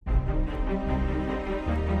Welcome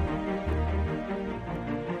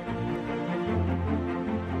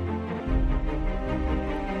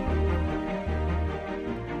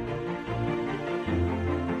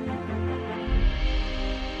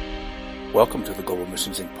to the Global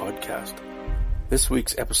Missions Inc. podcast. This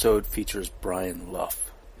week's episode features Brian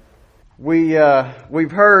Luff.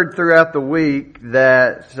 We've heard throughout the week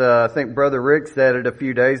that, I think Brother Rick said it a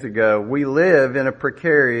few days ago, we live in a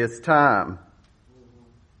precarious time.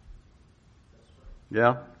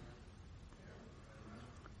 Yeah?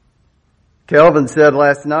 Kelvin said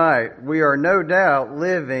last night, we are no doubt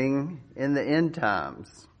living in the end times.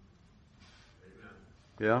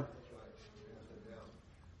 Yeah?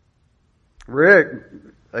 Rick,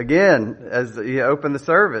 again, as he opened the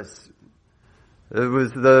service, it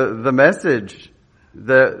was the message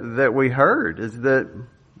that we heard is that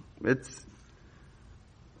it's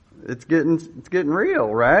getting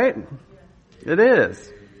real, right? It is.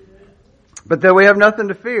 But that we have nothing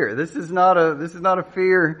to fear. This is not a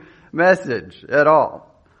fear message at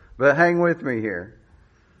all. But hang with me here.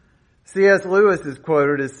 C.S. Lewis is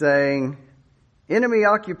quoted as saying, "Enemy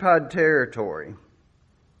occupied territory.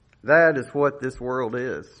 That is what this world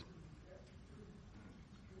is."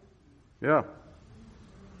 Yeah.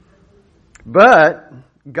 But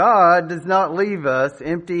God does not leave us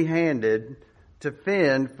empty-handed to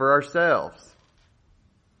fend for ourselves.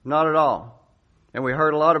 Not at all. And we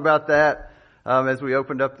heard a lot about that as we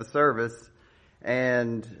opened up the service.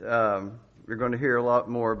 And we're going to hear a lot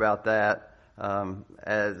more about that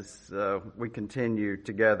as we continue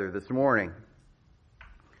together this morning.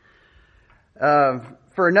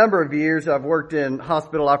 For a number of years, I've worked in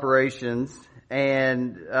hospital operations,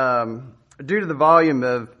 and due to the volume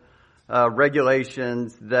of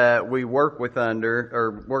regulations that we work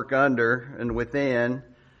under and within,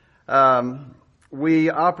 we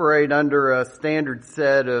operate under a standard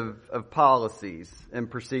set of policies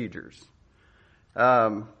and procedures.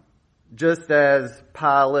 Just as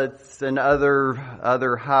pilots and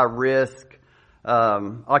other high risk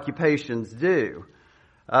occupations do.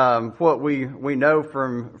 What we know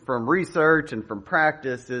from research and from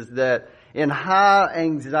practice is that in high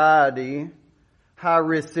anxiety, high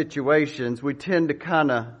risk situations, we tend to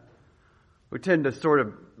sort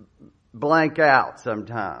of blank out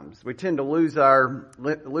sometimes. We tend to lose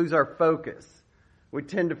our focus. We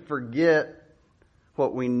tend to forget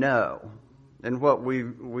what we know and what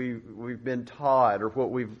we've been taught or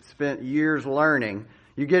what we've spent years learning.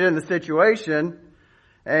 You get in the situation,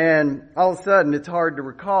 and all of a sudden, it's hard to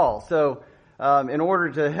recall. So, in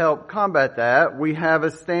order to help combat that, we have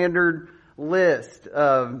a standard list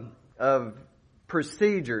of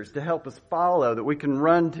procedures to help us follow that we can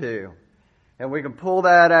run to. And we can pull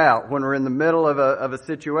that out when we're in the middle of a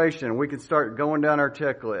situation. We can start going down our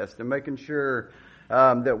checklist and making sure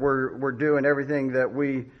that we're doing everything that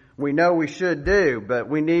we know we should do, but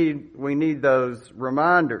we need those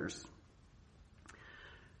reminders.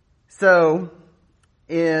 So,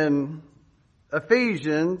 in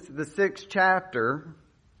Ephesians, the 6th chapter,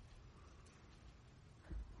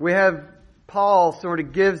 we have Paul sort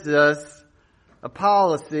of gives us a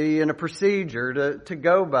policy and a procedure to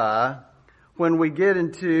go by when we get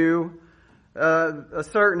into a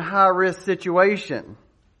certain high-risk situation.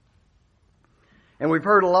 And we've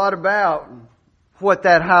heard a lot about what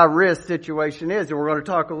that high-risk situation is, and we're going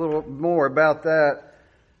to talk a little bit more about that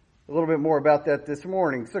this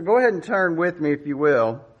morning. So go ahead and turn with me, if you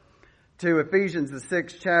will, to Ephesians, the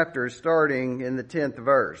 6th chapter, starting in the 10th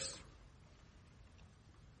verse.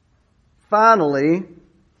 "Finally,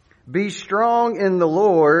 be strong in the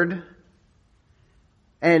Lord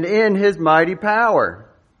and in His mighty power."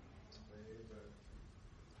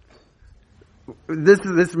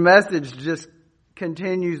 This message just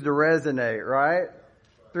continues to resonate, right?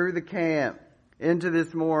 Through the camp, into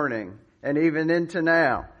this morning, and even into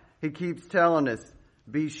now. He keeps telling us,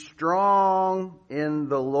 be strong in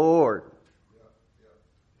the Lord.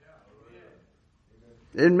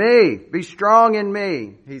 In me. Be strong in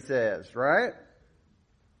me, he says, right?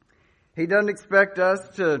 He doesn't expect us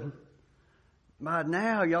to, by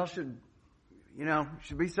now, y'all should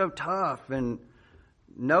be so tough and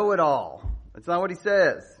know it all. That's not what he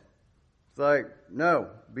says. It's like,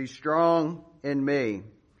 no, be strong in me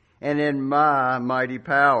and in my mighty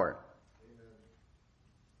power.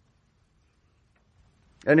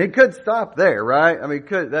 And he could stop there, right? I mean,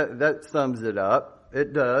 that sums it up.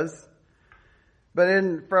 It does. But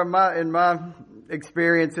in my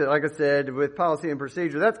experience, like I said, with policy and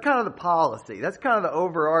procedure, that's kind of the policy. That's kind of the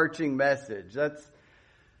overarching message.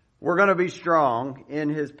 We're going to be strong in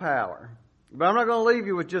His power. But I'm not going to leave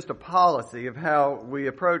you with just a policy of how we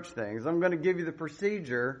approach things. I'm going to give you the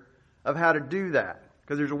procedure of how to do that.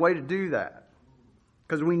 Because there's a way to do that.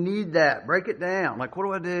 Because we need that. Break it down. Like, what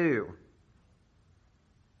do I do?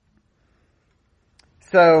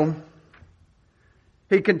 So,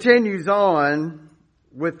 he continues on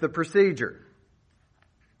with the procedure.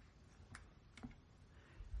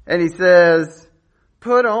 And he says,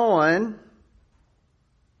 put on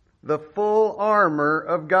the full armor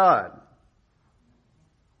of God.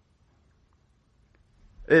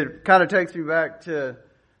 It kind of takes me back to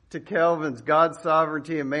Calvin's God's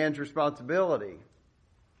sovereignty and man's responsibility.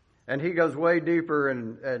 And he goes way deeper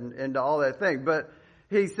and into all that thing. But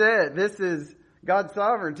he said, this is God's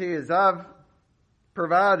sovereignty as I've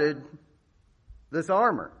provided this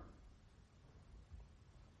armor.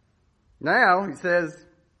 Now, he says,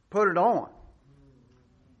 put it on.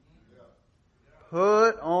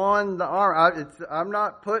 Put on the armor. I'm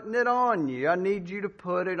not putting it on you. I need you to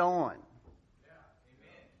put it on.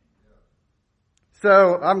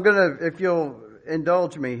 So I'm going to, if you'll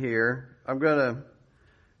indulge me here, I'm going to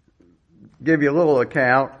give you a little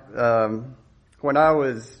account. When I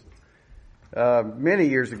was, many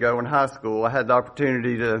years ago in high school, I had the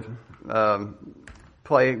opportunity to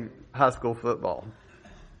play high school football.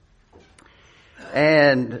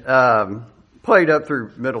 And played up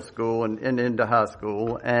through middle school and into high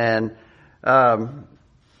school, and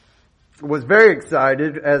was very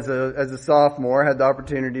excited as a sophomore. Had the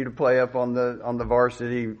opportunity to play up on the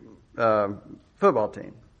varsity football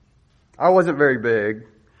team. I wasn't very big,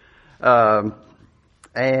 and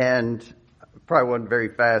probably wasn't very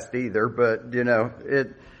fast either. But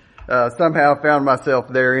it somehow found myself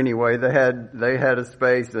there anyway. They had a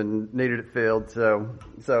space and needed it filled, so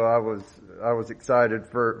I was excited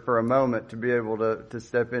for a moment to be able to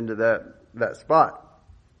step into that spot.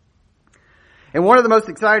 And one of the most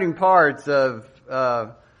exciting parts of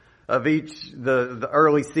each the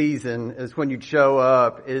early season is when you'd show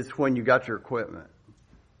up, is when you got your equipment.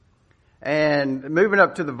 And moving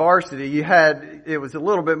up to the varsity, it was a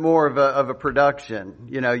little bit more of a production.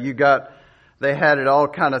 They had it all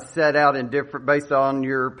kind of set out in different, based on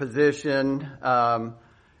your position.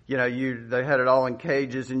 They had it all in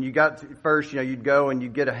cages, and you'd go and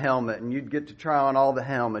you'd get a helmet, and you'd get to try on all the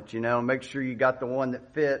helmets, and make sure you got the one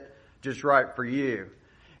that fit just right for you.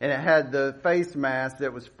 And it had the face mask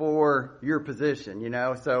that was for your position,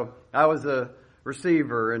 So I was a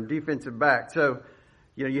receiver and defensive back. So,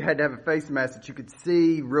 you had to have a face mask that you could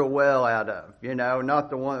see real well out of, not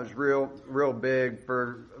the one that was real big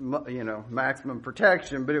for, maximum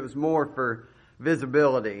protection, but it was more for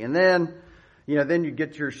visibility. And then you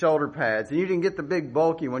get your shoulder pads, and you didn't get the big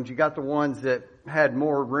bulky ones. You got the ones that had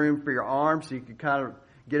more room for your arms, so you could kind of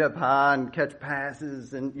get up high and catch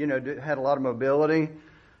passes, and had a lot of mobility.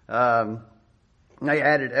 They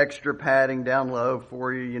added extra padding down low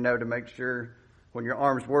for you, to make sure when your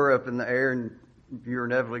arms were up in the air and you were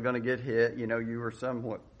inevitably going to get hit, you were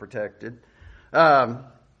somewhat protected. And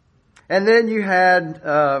then you had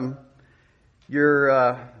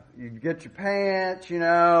you'd get your pants,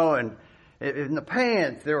 and in the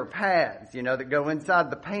pants, there were pads, that go inside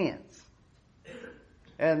the pants.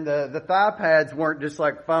 And the thigh pads weren't just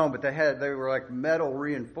like foam, but they were like metal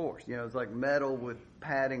reinforced. It was like metal with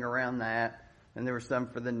padding around that. And there were some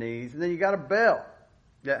for the knees. And then you got a belt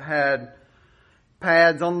that had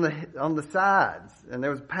pads on the sides. And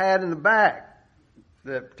there was a pad in the back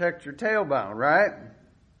that protects your tailbone, right?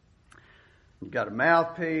 You got a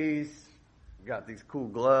mouthpiece. You got these cool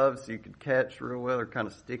gloves so you could catch real well. They're kind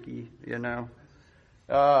of sticky,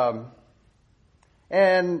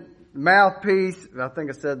 And mouthpiece, I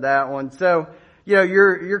think I said that one. So,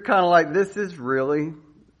 you're kind of like, this is really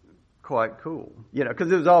quite cool.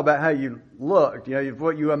 Because it was all about how you looked.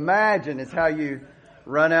 What you imagine is how you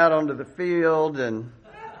run out onto the field and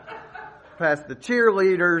past the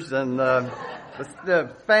cheerleaders and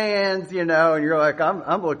the fans, and you're like,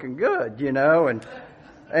 I'm looking good,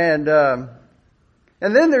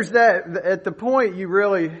 and then there's that, at the point you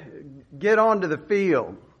really get onto the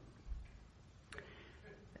field.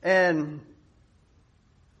 And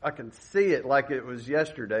I can see it like it was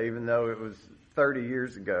yesterday, even though it was 30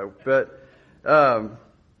 years ago. But, and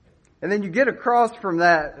then you get across from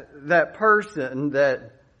that person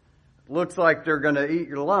that looks like they're going to eat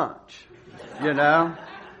your lunch,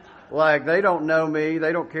 Like they don't know me.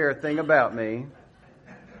 They don't care a thing about me.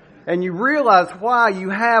 And you realize why you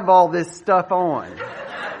have all this stuff on.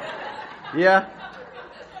 Yeah?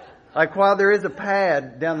 Like why there is a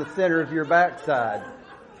pad down the center of your backside.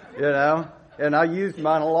 And I use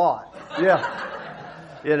mine a lot.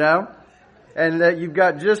 Yeah. And that you've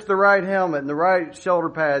got just the right helmet and the right shoulder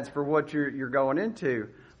pads for what you're going into.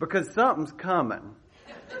 Because something's coming.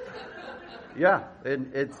 Yeah,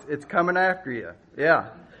 it's coming after you. Yeah.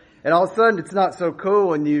 And all of a sudden it's not so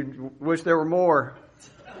cool and you wish there were more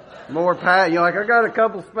pad. Like I got a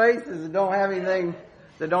couple spaces that don't have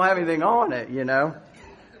anything on it,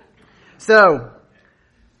 So,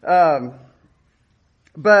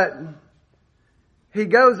 but he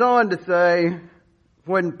goes on to say,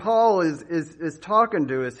 when Paul is talking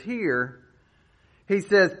to us here, he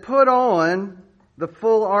says, put on the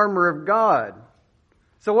full armor of God.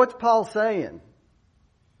 So what's Paul saying?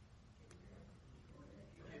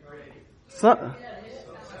 Something's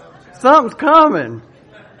coming.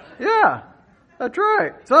 Yeah, that's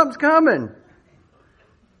right. Something's coming.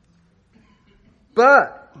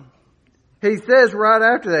 But he says right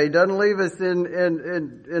after that, he doesn't leave us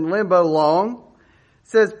in limbo long.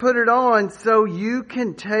 Says, put it on so you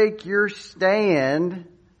can take your stand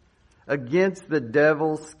against the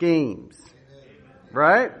devil's schemes.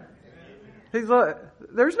 Right? He's like,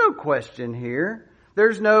 there's no question here.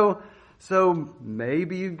 There's no, so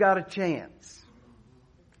maybe you've got a chance.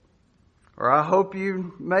 Or I hope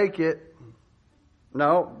you make it.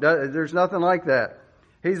 No, there's nothing like that.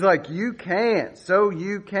 He's like, you can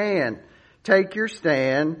take your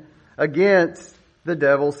stand against the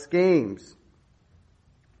devil's schemes.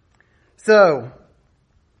 So,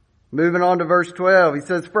 moving on to verse 12, he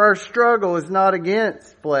says, for our struggle is not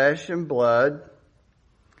against flesh and blood,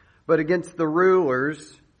 but against the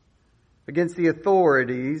rulers, against the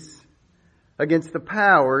authorities, against the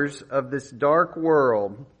powers of this dark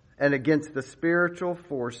world, and against the spiritual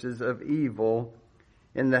forces of evil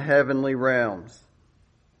in the heavenly realms.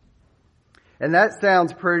 And that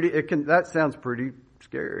sounds pretty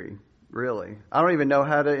scary, really. I don't even know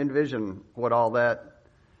how to envision what all that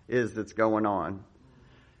is that's going on.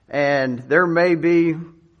 And there may be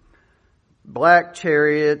black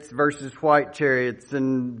chariots versus white chariots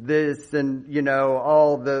and this and,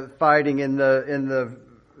 all the fighting in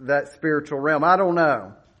that spiritual realm. I don't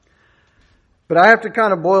know. But I have to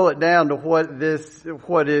kind of boil it down to what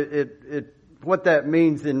that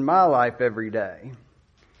means in my life every day.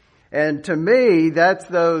 And to me, that's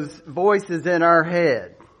those voices in our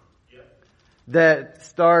head that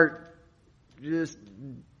start just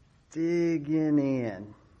digging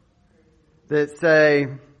in, that say,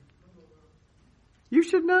 you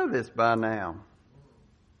should know this by now.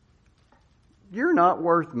 You're not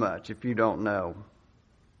worth much if you don't know.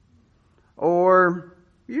 Or,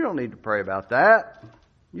 you don't need to pray about that.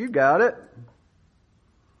 You got it.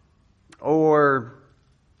 Or,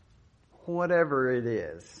 whatever it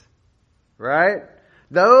is. Right?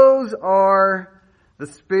 Those are the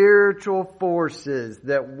spiritual forces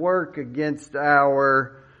that work against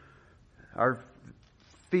our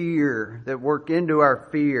fear, that work into our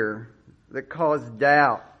fear, that cause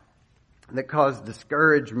doubt, that cause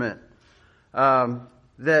discouragement. And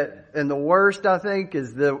the worst, I think,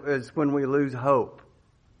 is when we lose hope.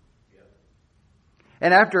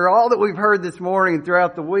 And after all that we've heard this morning and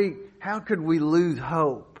throughout the week, how could we lose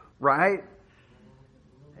hope, right?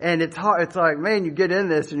 And it's hard. It's like, man, you get in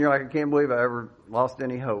this and you're like, I can't believe I ever lost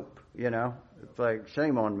any hope. It's like,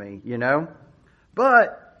 shame on me,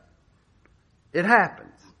 But it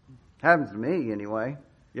happens. It happens to me anyway.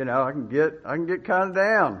 I can get kind of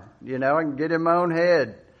down. I can get in my own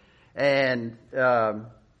head, and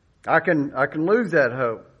I can lose that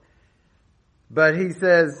hope. But he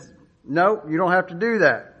says, no, you don't have to do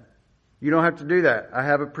that. You don't have to do that. I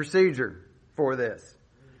have a procedure for this.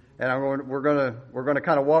 And we're going to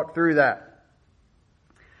kind of walk through that.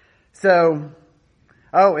 So,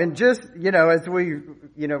 and just, as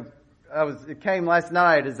it came last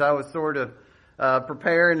night as I was sort of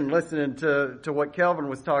preparing and listening to what Kelvin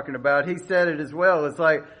was talking about. He said it as well. It's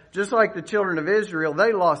like, just like the children of Israel,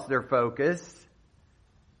 they lost their focus.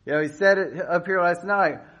 He said it up here last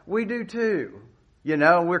night. We do too.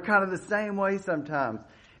 We're kind of the same way sometimes.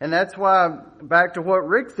 And that's why, back to what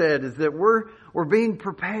Rick said, is that we're being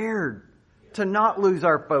prepared to not lose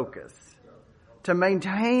our focus, to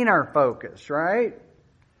maintain our focus, right?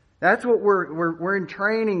 That's what we're in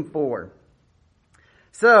training for.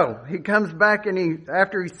 So, he comes back and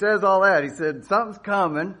after he says all that, he said, something's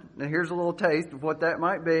coming, and here's a little taste of what that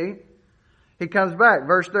might be. He comes back,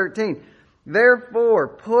 verse 13. Therefore,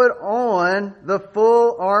 put on the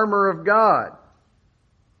full armor of God.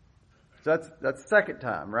 So that's the second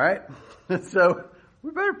time, right? So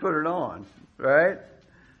we better put it on, right?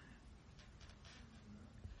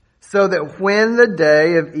 So that when the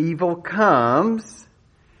day of evil comes,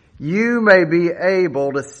 you may be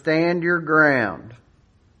able to stand your ground.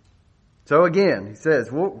 So again, he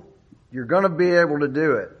says, well, you're going to be able to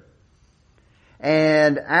do it.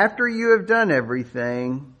 And after you have done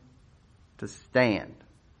everything, to stand.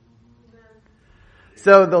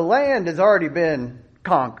 So the land has already been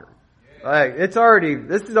conquered. Like, this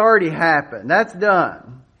has already happened. That's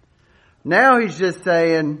done. Now he's just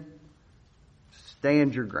saying,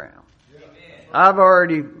 stand your ground. I've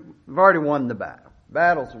already won the battle.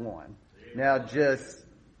 Battle's won. Now just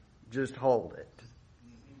hold it.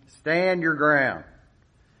 Stand your ground.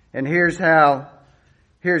 And here's how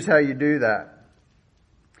you do that.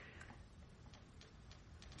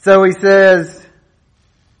 So he says,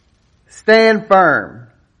 stand firm.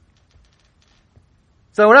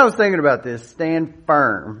 So when I was thinking about this, stand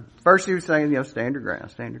firm. First he was saying, stand your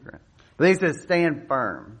ground, stand your ground. But then he says, stand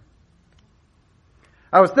firm.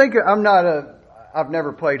 I was thinking, I've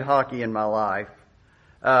never played hockey in my life.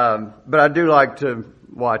 But I do like to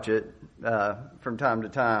watch it, from time to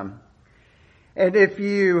time. And if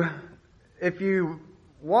you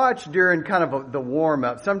watch during kind of the warm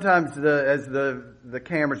up, sometimes as the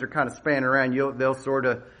cameras are kind of spanning around, they'll sort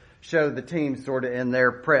of show the team sort of in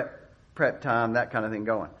their prep time, that kind of thing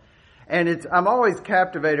going. And I'm always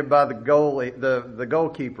captivated by the goalie, the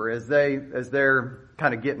goalkeeper as they're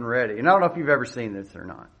kind of getting ready. And I don't know if you've ever seen this or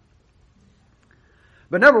not.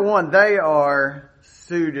 But number one, they are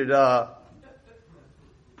suited up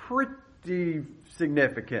pretty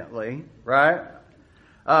significantly, right?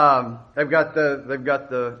 They've got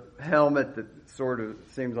the helmet that sort of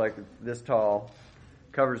seems like this tall,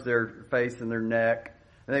 covers their face and their neck,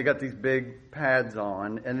 and they got these big pads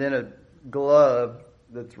on, and then a glove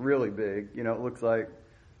that's really big. It looks like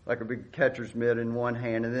a big catcher's mitt in one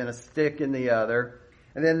hand, and then a stick in the other,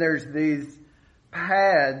 and then there's these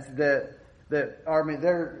pads that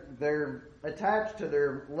they're attached to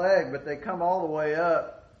their leg, but they come all the way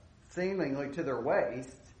up, seemingly to their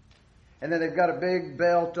waist. And then they've got a big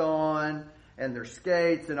belt on, and their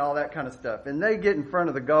skates and all that kind of stuff. And they get in front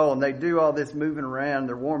of the goal, and they do all this moving around.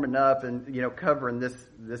 They're warming up and, covering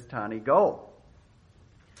this tiny goal.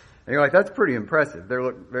 And you're like, that's pretty impressive. They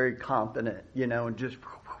look very confident, and just,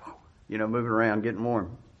 moving around, getting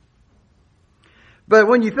warm. But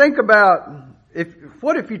when you think about,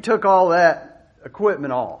 what if you took all that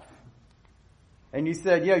equipment off? And you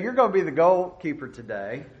said, you're going to be the goalkeeper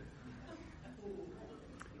today.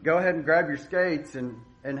 Go ahead and grab your skates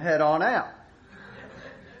and head on out.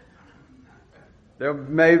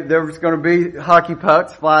 There's going to be hockey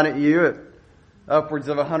pucks flying at you at upwards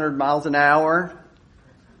of 100 miles an hour.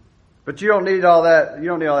 But you don't need all that. You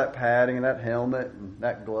don't need all that padding and that helmet and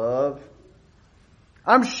that glove.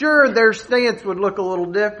 I'm sure their stance would look a little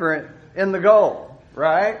different in the goal,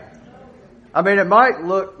 right? I mean, it might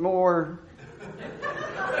look more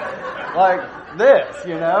like this,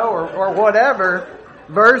 or whatever,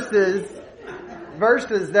 versus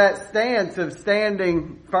that stance of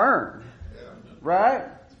standing firm, right?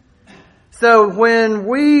 So when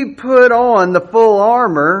we put on the full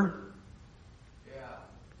armor,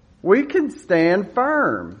 we can stand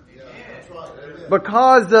firm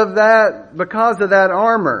because of that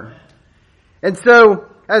armor. And so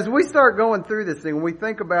as we start going through this thing, we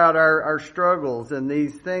think about our struggles and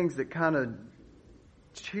these things that kind of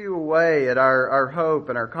chew away at our hope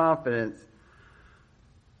and our confidence.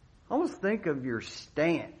 Almost think of your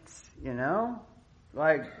stance,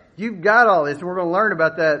 like you've got all this, and we're going to learn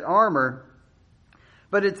about that armor,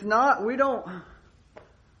 but we don't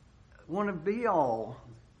want to be all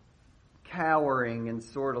cowering and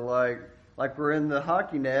sort of like we're in the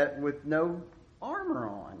hockey net with no armor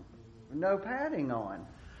on, no padding on.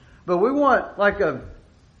 But we want like a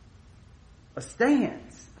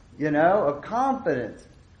stance, of confidence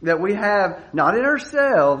that we have not in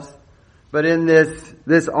ourselves, but in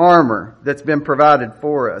this armor that's been provided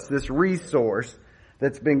for us, this resource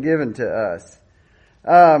that's been given to us.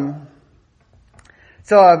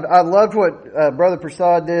 So I loved what Brother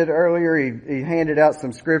Prasad did earlier. He handed out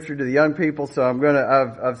some scripture to the young people, so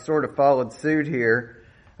I've sort of followed suit here.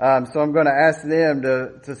 So I'm going to ask them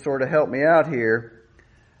to sort of help me out here.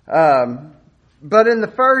 But in not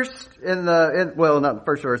the first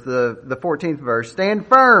verse, the 14th verse, stand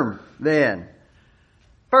firm then.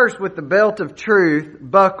 First, with the belt of truth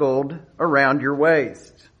buckled around your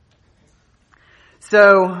waist.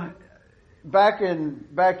 So, back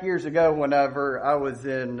years ago, whenever I was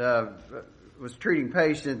treating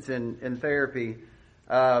patients in therapy,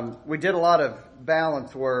 we did a lot of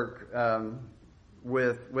balance work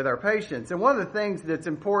with our patients. And one of the things that's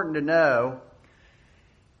important to know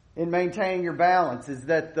in maintaining your balance is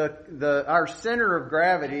that our center of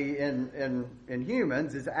gravity in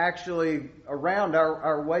humans is actually around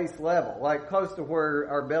our waist level, like close to where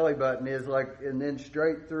our belly button is, and then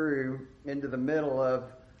straight through into the middle of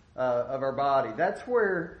our body. That's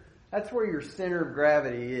where your center of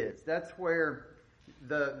gravity is. That's where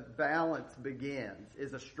the balance begins,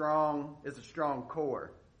 is a strong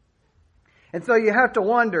core. And so you have to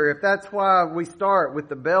wonder if that's why we start with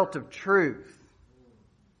the belt of truth.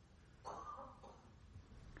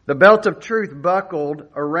 The belt of truth buckled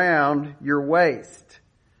around your waist.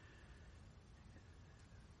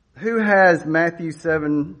 Who has Matthew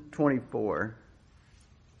 7:24?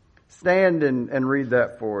 Stand and read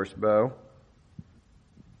that for us, Bo.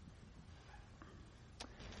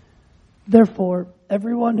 Therefore,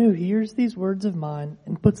 everyone who hears these words of mine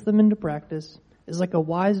and puts them into practice is like a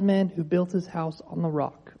wise man who built his house on the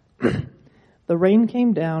rock. The rain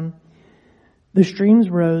came down, the streams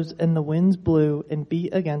rose, and the winds blew and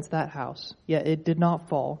beat against that house. Yet it did not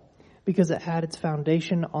fall, because it had its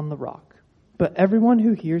foundation on the rock. But everyone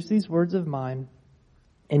who hears these words of mine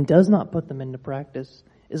and does not put them into practice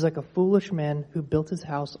is like a foolish man who built his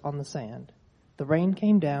house on the sand. The rain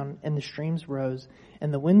came down, and the streams rose,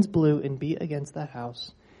 and the winds blew and beat against that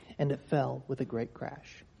house, and it fell with a great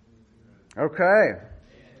crash. Okay.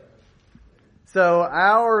 So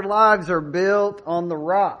our lives are built on the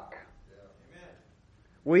rock.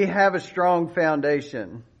 We have a strong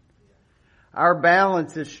foundation. Our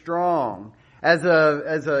balance is strong. As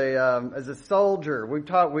a soldier,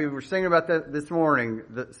 we were singing about that this morning,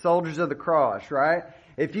 the soldiers of the cross, right?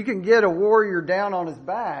 If you can get a warrior down on his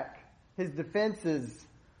back, his defenses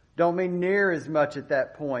don't mean near as much at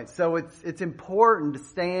that point. So it's important to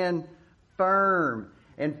stand firm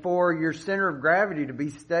and for your center of gravity to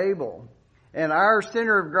be stable. And our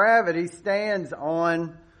center of gravity stands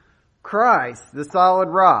on Christ, the solid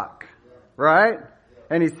rock, right?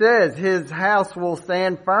 And he says his house will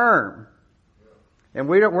stand firm. And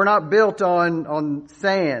we're not built on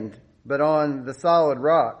sand, but on the solid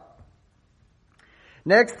rock.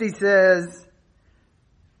 Next he says,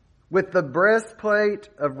 with the breastplate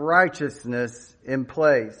of righteousness in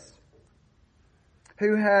place.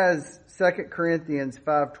 Who has 2 Corinthians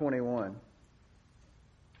 5:21?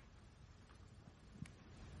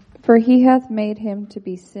 For he hath made him to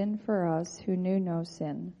be sin for us who knew no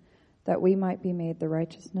sin, that we might be made the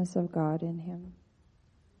righteousness of God in him.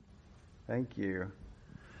 Thank you.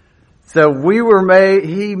 So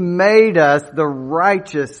he made us the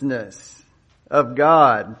righteousness of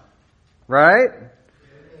God. Right?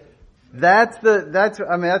 That's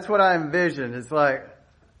what I envision. It's like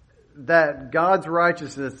that God's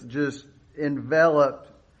righteousness just enveloped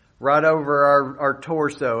right over our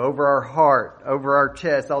torso, over our heart, over our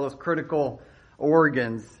chest, all those critical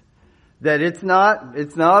organs. That it's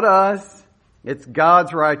not us, it's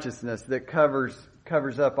God's righteousness that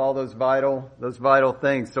covers up all those vital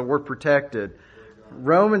things. So we're protected.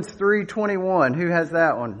 Romans 3:21. Who has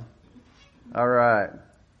that one? All right.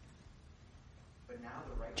 But now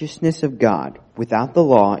the righteousness of God without the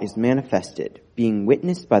law is manifested, being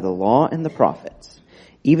witnessed by the law and the prophets,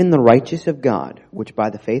 even the righteous of God, which by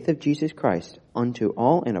the faith of Jesus Christ unto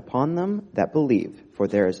all and upon them that believe, for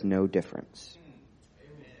there is no difference.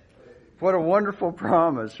 What a wonderful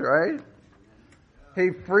promise, right?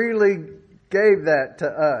 He freely gave that to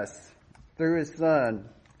us through His Son.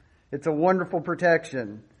 It's a wonderful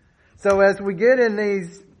protection. So as we get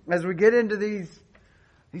into these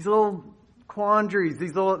little quandaries,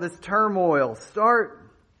 this turmoil, this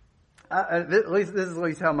is at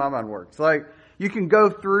least how my mind works. Like, you can go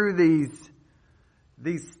through these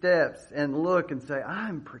steps and look and say,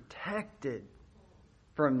 I'm protected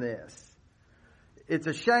from this. It's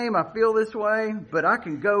a shame I feel this way, but I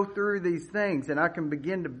can go through these things and I can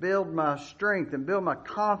begin to build my strength and build my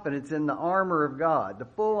confidence in the armor of God, the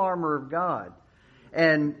full armor of God.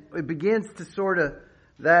 And it begins to sort of,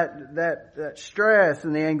 that stress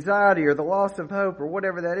and the anxiety or the loss of hope or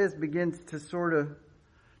whatever that is begins to sort of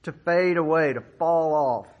to fade away, to fall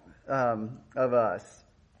off of us.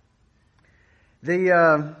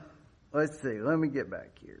 Let's see, let me get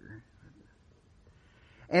back here.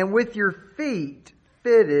 And with your feet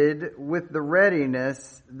fitted with the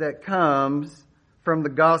readiness that comes from the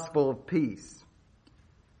gospel of peace.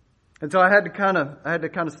 And so I had to kind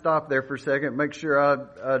of stop there for a second, make sure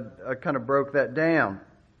I kind of broke that down.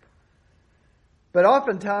 But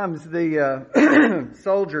oftentimes the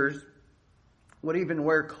soldiers would even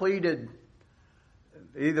wear cleated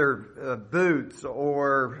either boots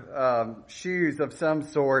or shoes of some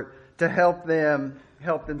sort to help them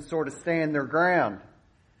sort of stand their ground.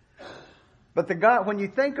 But when you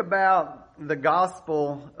think about the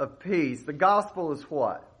gospel of peace, the gospel is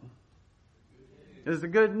what? It's the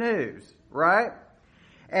good news, right?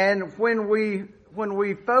 And when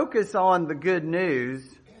we focus on the good news,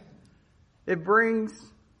 it brings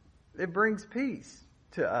peace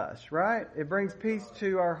to us, right? It brings peace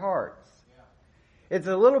to our hearts. it's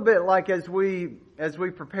a little bit like as we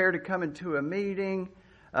prepare to come into a meeting,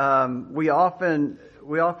 we often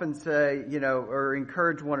say, or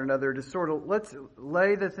encourage one another to sort of let's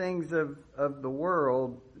lay the things of the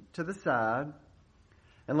world to the side,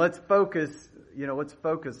 and let's focus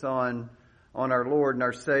on our Lord and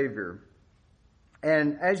our Savior.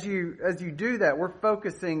 And as you do that, we're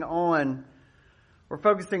focusing on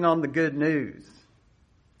the good news.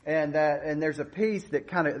 And there's a peace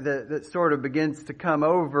that sort of begins to come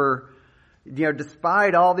over,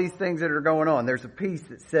 despite all these things that are going on. There's a peace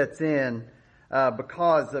that sets in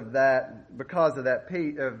because of that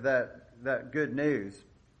good news.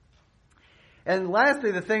 And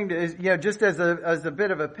lastly, the thing is, just as a bit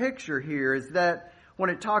of a picture here, is that when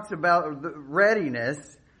it talks about the readiness,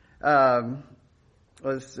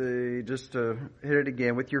 let's see, just to hit it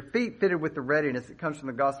again, with your feet fitted with the readiness that comes from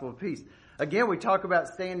the gospel of peace. Again, we talk about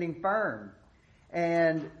standing firm.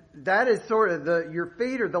 And that is sort of your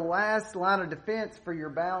feet are the last line of defense for your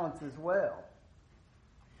balance as well.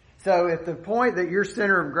 So if the point that your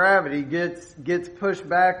center of gravity gets pushed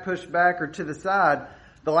back or to the side,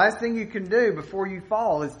 the last thing you can do before you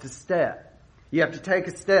fall is to step. You have to take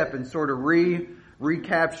a step and sort of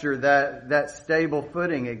recapture that stable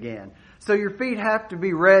footing again. So your feet have to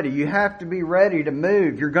be ready. You have to be ready to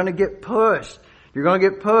move. You're going to get pushed.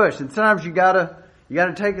 And sometimes you gotta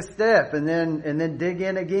take a step and then dig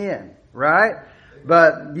in again, right?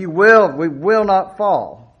 But we will not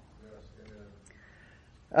fall.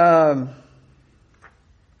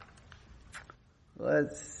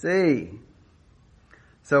 Let's see.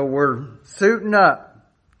 So we're suiting up.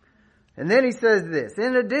 And then he says this,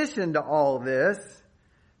 in addition to all this,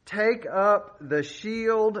 take up the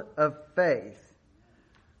shield of faith,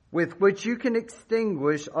 with which you can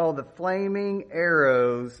extinguish all the flaming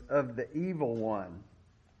arrows of the evil one.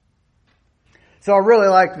 So I really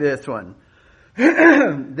like this one.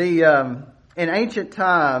 In ancient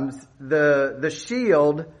times, the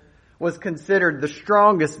shield was considered the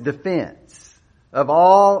strongest defense of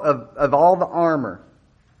all the armor.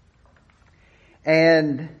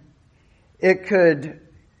 And it could,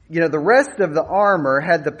 the rest of the armor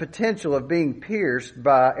had the potential of being pierced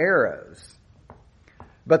by arrows.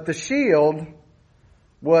 But the shield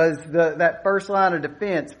was that first line of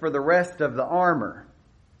defense for the rest of the armor,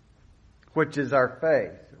 which is our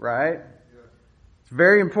faith, right? It's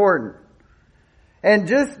very important. And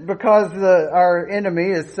just because our enemy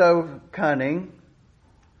is so cunning,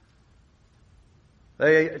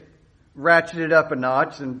 they ratcheted up a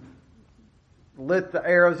notch and lit the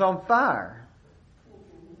arrows on fire.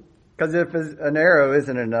 Because if an arrow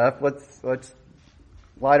isn't enough, let's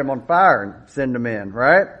light them on fire and send them in,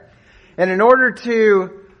 right? And in order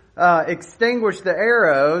to extinguish the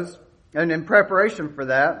arrows, and in preparation for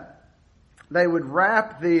that, they would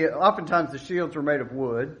oftentimes the shields were made of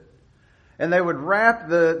wood, and they would wrap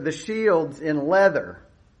the shields in leather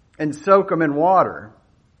and soak them in water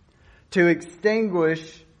to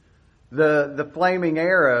extinguish the flaming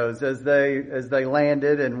arrows as they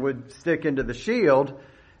landed and would stick into the shield,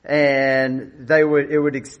 and it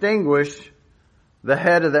would extinguish the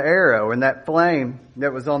head of the arrow and that flame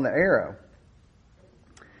that was on the arrow.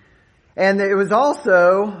 And it was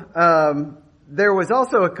also, there was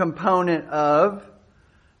also a component of,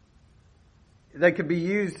 they could be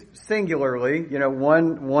used singularly,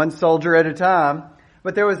 one soldier at a time,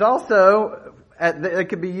 but there was also, they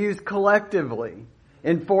could be used collectively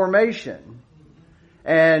in formation.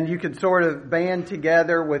 And you could sort of band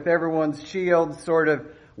together with everyone's shields sort of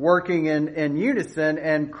working in unison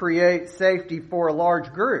and create safety for a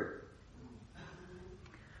large group.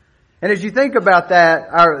 And as you think about that,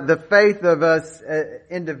 the faith of us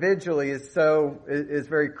individually is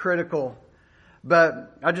very critical.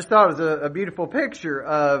 But I just thought it was a beautiful picture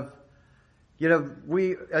of,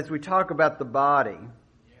 as we talk about the body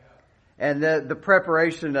and the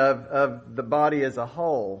preparation of the body as a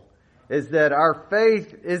whole, is that our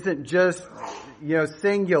faith isn't just,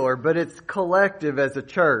 singular, but it's collective as a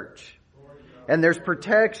church. And there's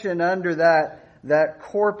protection under that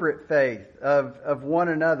corporate faith of one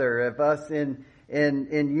another, of us in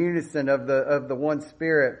unison of the one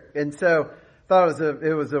Spirit. And so I thought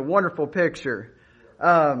it was a wonderful picture.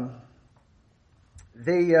 And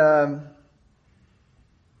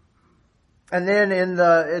then in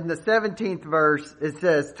the 17th verse it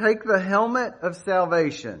says, take the helmet of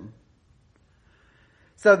salvation.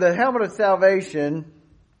 So the helmet of salvation,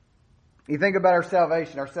 you think about our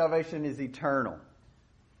salvation is eternal.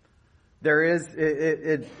 There is,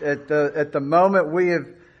 at the moment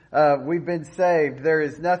we've been saved, there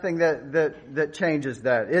is nothing that changes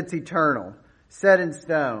that. It's eternal, set in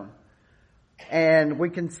stone. And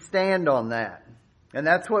we can stand on that. And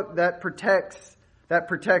that's what that protects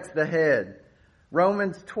the head.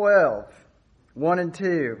 Romans 12, 1 and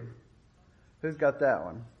 2. Who's got that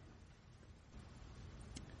one?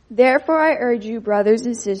 Therefore I urge you, brothers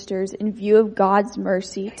and sisters, in view of God's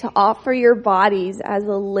mercy, to offer your bodies as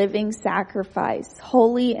a living sacrifice,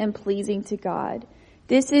 holy and pleasing to God.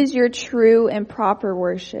 This is your true and proper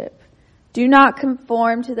worship. Do not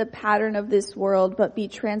conform to the pattern of this world, but be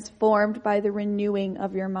transformed by the renewing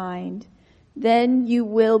of your mind. Then you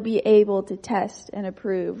will be able to test and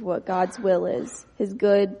approve what God's will is, his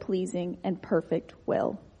good, pleasing, and perfect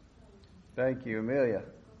will. Thank you, Amelia.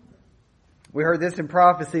 We heard this in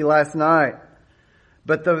prophecy last night,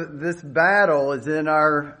 but this battle is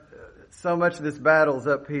so much of this battle is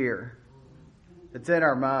up here. It's in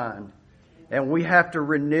our mind. And we have to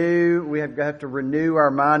renew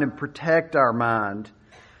our mind and protect our mind.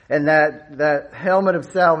 And that helmet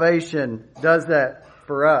of salvation does that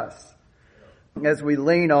for us as we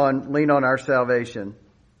lean on our salvation.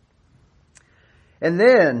 And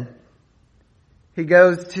then he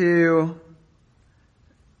goes to,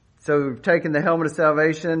 so we've taken the helmet of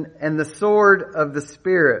salvation and the sword of the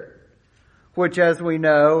Spirit, which as we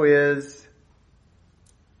know is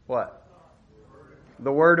what?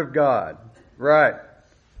 The Word of God. Right.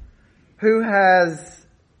 Let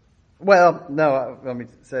me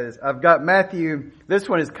say this. I've got Matthew, this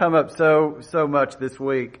one has come up so much this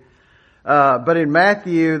week. But in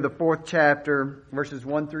Matthew, the 4th chapter, verses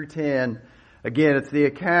 1 through 10, again, it's the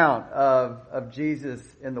account of Jesus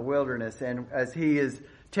in the wilderness and as he is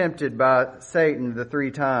tempted by Satan the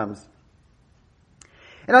 3 times.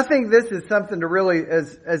 And I think this is something to really,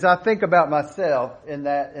 as I think about myself in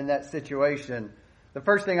that situation, the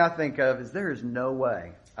first thing I think of is there is no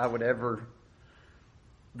way I would ever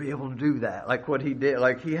be able to do that. Like what he did.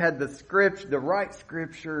 Like he had the right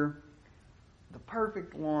scripture, the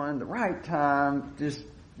perfect one, the right time, just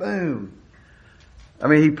boom. I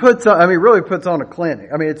mean, he really puts on a clinic.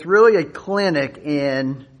 I mean, it's really a clinic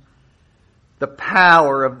in the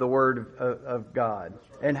power of the Word of God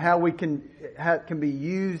and how it can be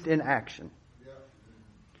used in action.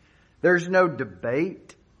 There's no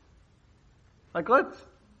debate. Like let's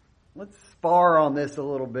spar on this a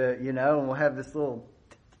little bit, and we'll have this little,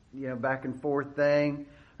 back and forth thing.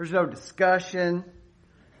 There's no discussion.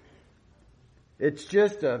 It's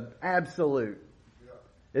just an absolute.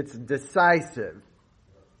 It's decisive.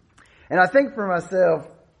 And I think for myself,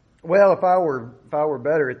 well, if I were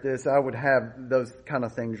better at this, I would have those kind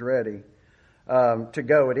of things ready to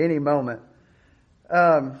go at any moment.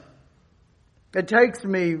 It takes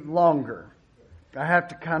me longer. I have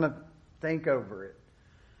to kind of think over it.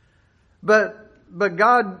 But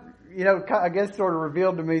God, I guess sort of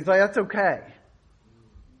revealed to me, he's like, that's okay.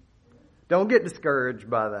 Don't get discouraged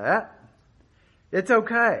by that. It's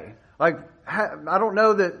okay. Like, I don't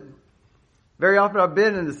know that very often I've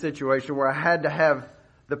been in the situation where I had to have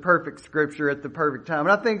the perfect scripture at the perfect time.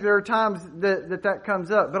 And I think there are times that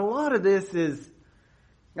comes up. But a lot of this is,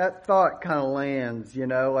 that thought kind of lands,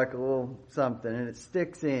 like a little something, and it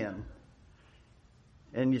sticks in.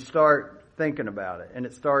 And you start thinking about it, and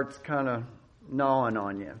it starts kind of gnawing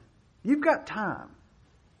on you. You've got time.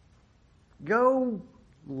 Go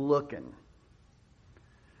looking.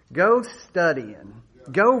 Go studying.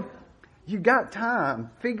 You got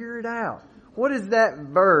time. Figure it out. What is that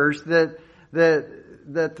verse that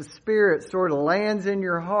the Spirit sort of lands in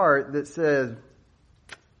your heart that says,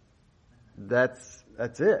 that's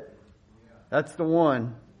it. That's the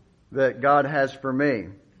one that God has for me.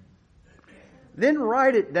 Then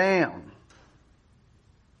write it down.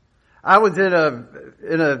 I was in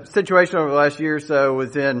a situation over the last year or so,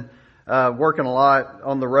 was in working a lot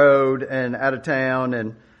on the road and out of town,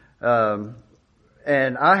 and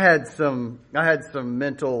I had some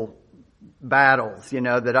mental battles,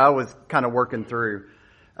 that I was kind of working through.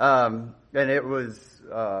 And there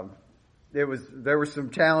were some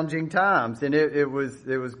challenging times, and it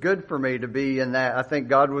was good for me to be in that. I think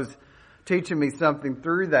God was teaching me something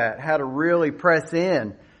through that, how to really press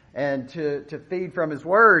in and to feed from His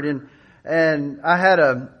Word. And I had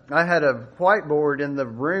a whiteboard in the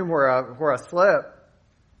room where I slept.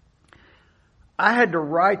 I had to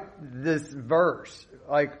write this verse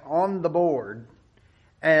like on the board,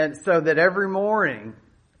 and so that every morning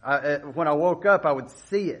when I woke up, I would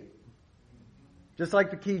see it. Just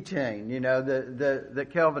like the keychain,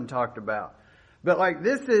 that Kelvin talked about. But like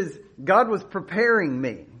God was preparing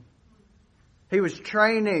me. He was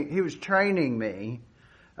training me,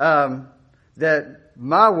 that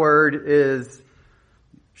my word is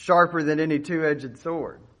sharper than any two-edged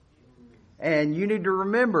sword. And you need to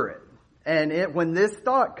remember it. And when this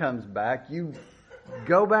thought comes back, you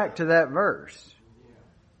go back to that verse.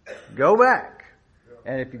 Go back.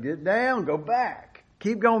 And if you get down, go back.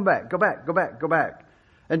 Keep going back. Go back, go back, go back.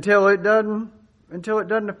 Until it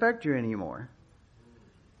doesn't affect you anymore.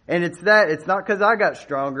 And it's not because I got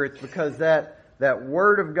stronger, it's because that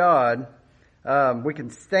Word of God, we can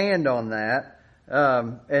stand on that,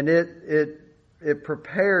 and it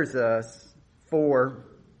prepares us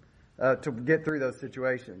to get through those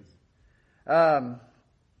situations.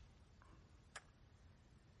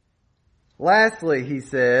 Lastly, he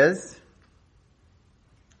says,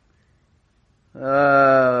 where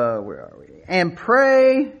are we? And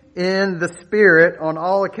pray in the Spirit on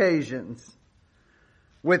all occasions,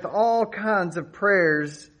 with all kinds of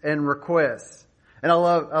prayers and requests. And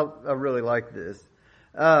I really like this.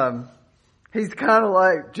 He's kind of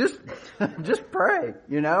like, just pray,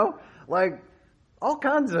 like all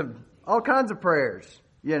kinds of prayers,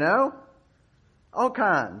 all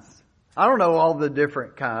kinds. I don't know all the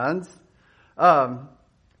different kinds.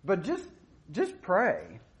 But just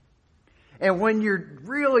pray. And when you're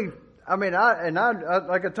really, I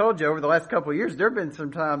like I told you, over the last couple of years, there have been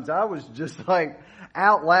some times I was just like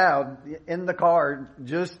out loud in the car,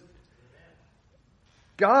 just,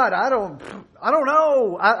 God, I don't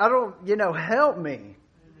know. I don't, help me.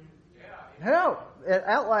 Help.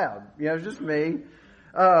 Out loud. Just me.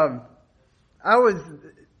 The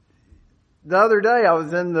other day I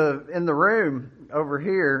was in the room over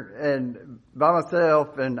here and by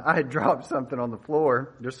myself, and I had dropped something on the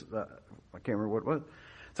floor. Just, I can't remember what it was.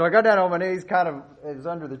 So I got down on my knees, kind of, it was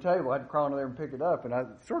under the table. I had to crawl under there and pick it up, and I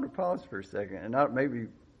sort of paused for a second, and maybe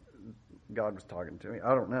God was talking to me.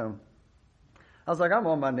 I don't know. I was like, I'm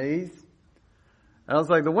on my knees. And I was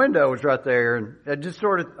like, the window was right there, and it just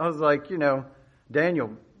sort of, I was like,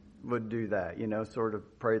 Daniel would do that, sort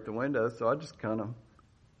of pray at the window. So I just kind of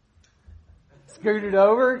scooted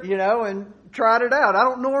over, and tried it out. I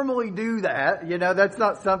don't normally do that, that's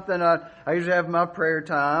not something I usually have my prayer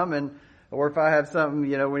time, or if I have something, we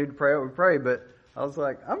need to pray, we pray. But I was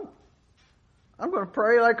like, I'm going to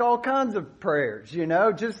pray like all kinds of prayers,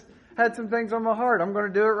 just had some things on my heart. I'm going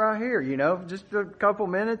to do it right here, just a couple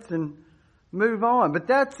minutes and move on. But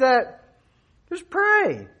that's that. Just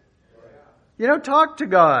pray. Talk to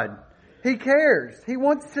God. He cares. He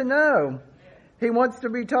wants to know. He wants to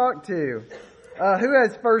be talked to. Who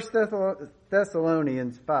has 1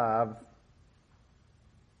 Thessalonians 5?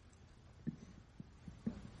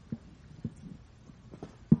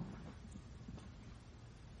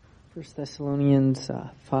 First Thessalonians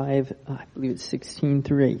 5, I believe it's 16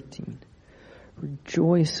 through 18.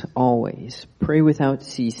 Rejoice always, pray without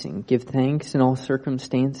ceasing, give thanks in all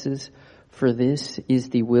circumstances, for this is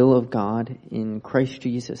the will of God in Christ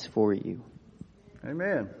Jesus for you.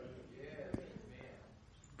 Amen.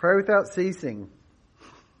 Pray without ceasing.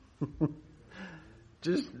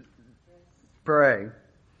 Just pray.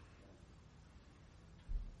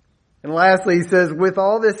 And lastly, he says, with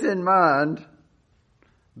all this in mind,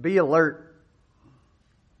 be alert.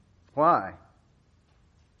 Why?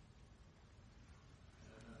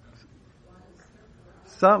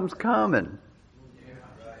 Something's coming.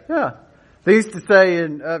 Yeah. They used to say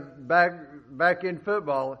in back in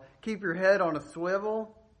football, keep your head on a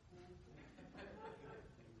swivel.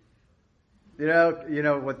 You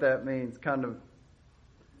know what that means. Kind of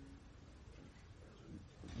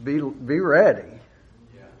be ready,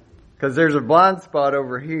 because there's a blind spot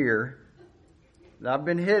over here. I've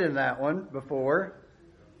been hit in that one before.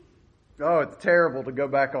 Oh, it's terrible to go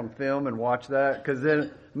back on film and watch that, because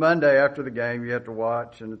then Monday after the game you have to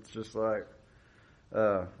watch, and it's just like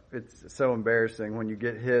it's so embarrassing when you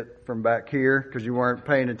get hit from back here because you weren't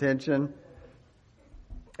paying attention.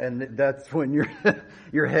 And that's when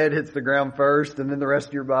your head hits the ground first, and then the rest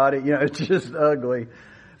of your body. It's just ugly.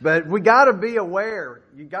 But we got to be aware.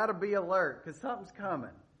 You got to be alert, because something's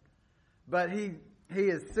coming. But he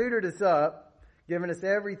has suited us up, given us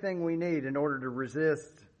everything we need in order to resist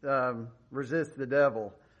the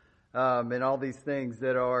devil, and all these things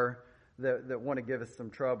that want to give us some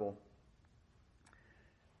trouble.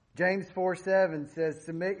 James 4:7 says,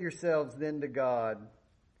 "Submit yourselves then to God.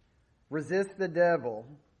 Resist the devil,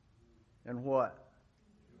 and what?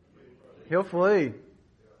 He'll flee.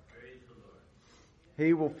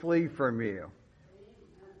 He will flee from you."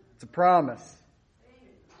 It's a promise.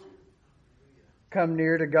 Come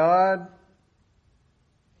near to God,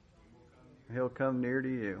 He'll come near to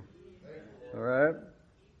you. All right?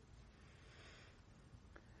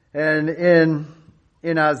 And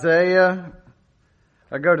in Isaiah,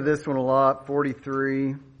 I go to this one a lot,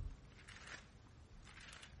 43.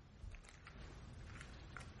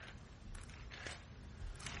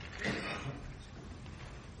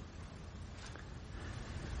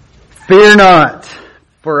 Fear not,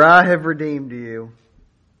 For I have redeemed you.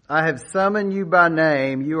 I have summoned you by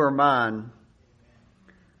name. You are mine.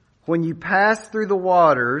 When you pass through the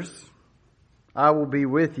waters, I will be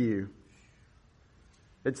with you.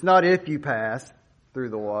 It's not if you pass through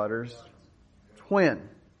the waters. It's when.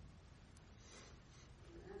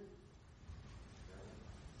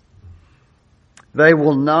 They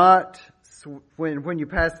will not, when you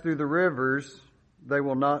pass through the rivers, they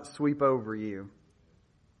will not sweep over you.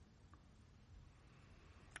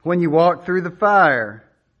 When you walk through the fire,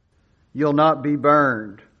 you'll not be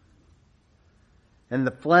burned, and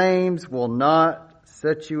the flames will not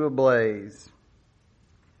set you ablaze.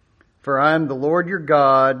 For I am the Lord your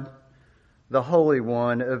God, the Holy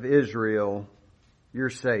One of Israel, your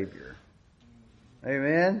Savior.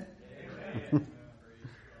 Amen? Amen.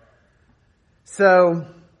 So,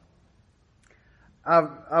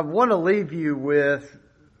 I want to leave you with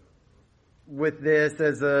this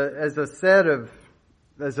as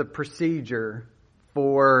a procedure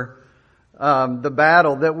for the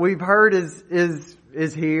battle that we've heard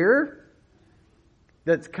is here,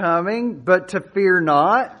 that's coming, but to fear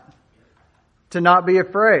not, to not be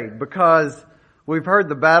afraid, because we've heard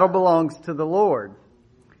the battle belongs to the Lord.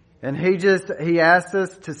 And He asks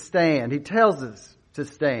us to stand. He tells us to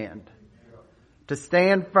stand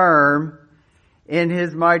firm in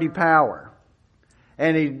His mighty power.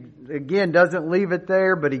 And He, again, doesn't leave it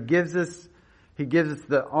there, but He gives us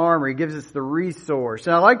the armor. He gives us the resource.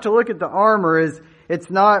 And I like to look at the armor as it's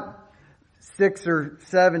not 6 or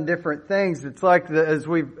 7 different things. It's like as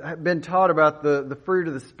we've been taught about the fruit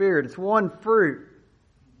of the Spirit. It's one fruit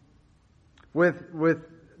with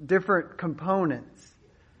different components.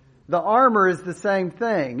 The armor is the same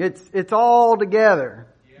thing. It's all together.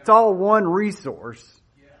 It's all one resource.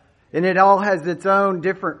 And it all has its own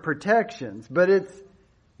different protections. But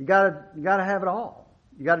you gotta have it all.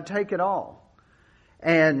 You gotta take it all.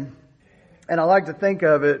 And I like to think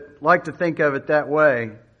of it that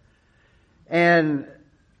way. And,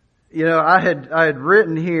 I had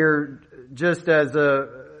written here just as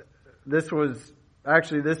this was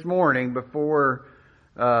actually this morning before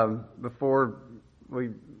we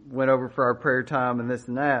went over for our prayer time and this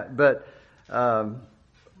and that. But,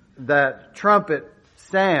 that trumpet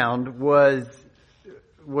sound was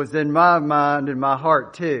in my mind and my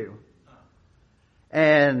heart too.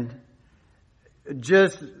 And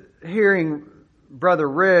just hearing Brother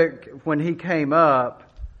Rick when he came up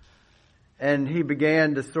and he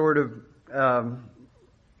began to sort of,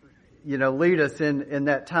 lead us in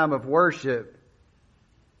that time of worship,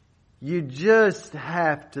 you just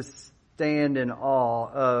have to stand in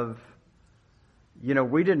awe of,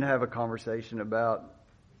 we didn't have a conversation about,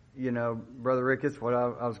 Brother Rick, it's what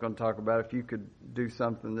I was going to talk about. If you could do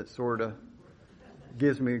something that sort of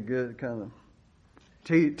gives me a good kind of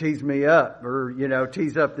tease me up, or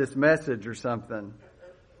tease up this message or something.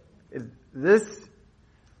 That's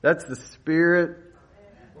the Spirit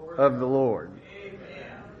of the Lord.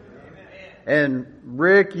 And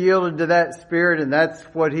Rick yielded to that Spirit, and that's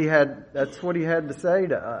what he had to say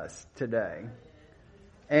to us today.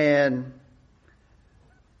 And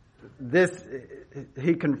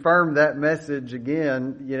he confirmed that message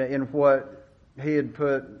again, in what he had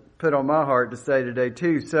put on my heart to say today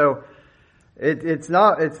too. So it's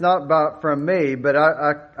not from me, but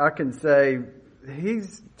I can say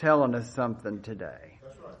he's telling us something today.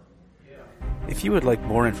 That's right. Yeah. If you would like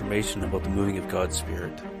more information about the moving of God's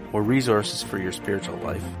Spirit or resources for your spiritual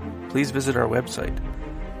life, please visit our website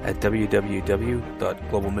at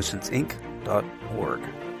www.globalmissionsinc.org.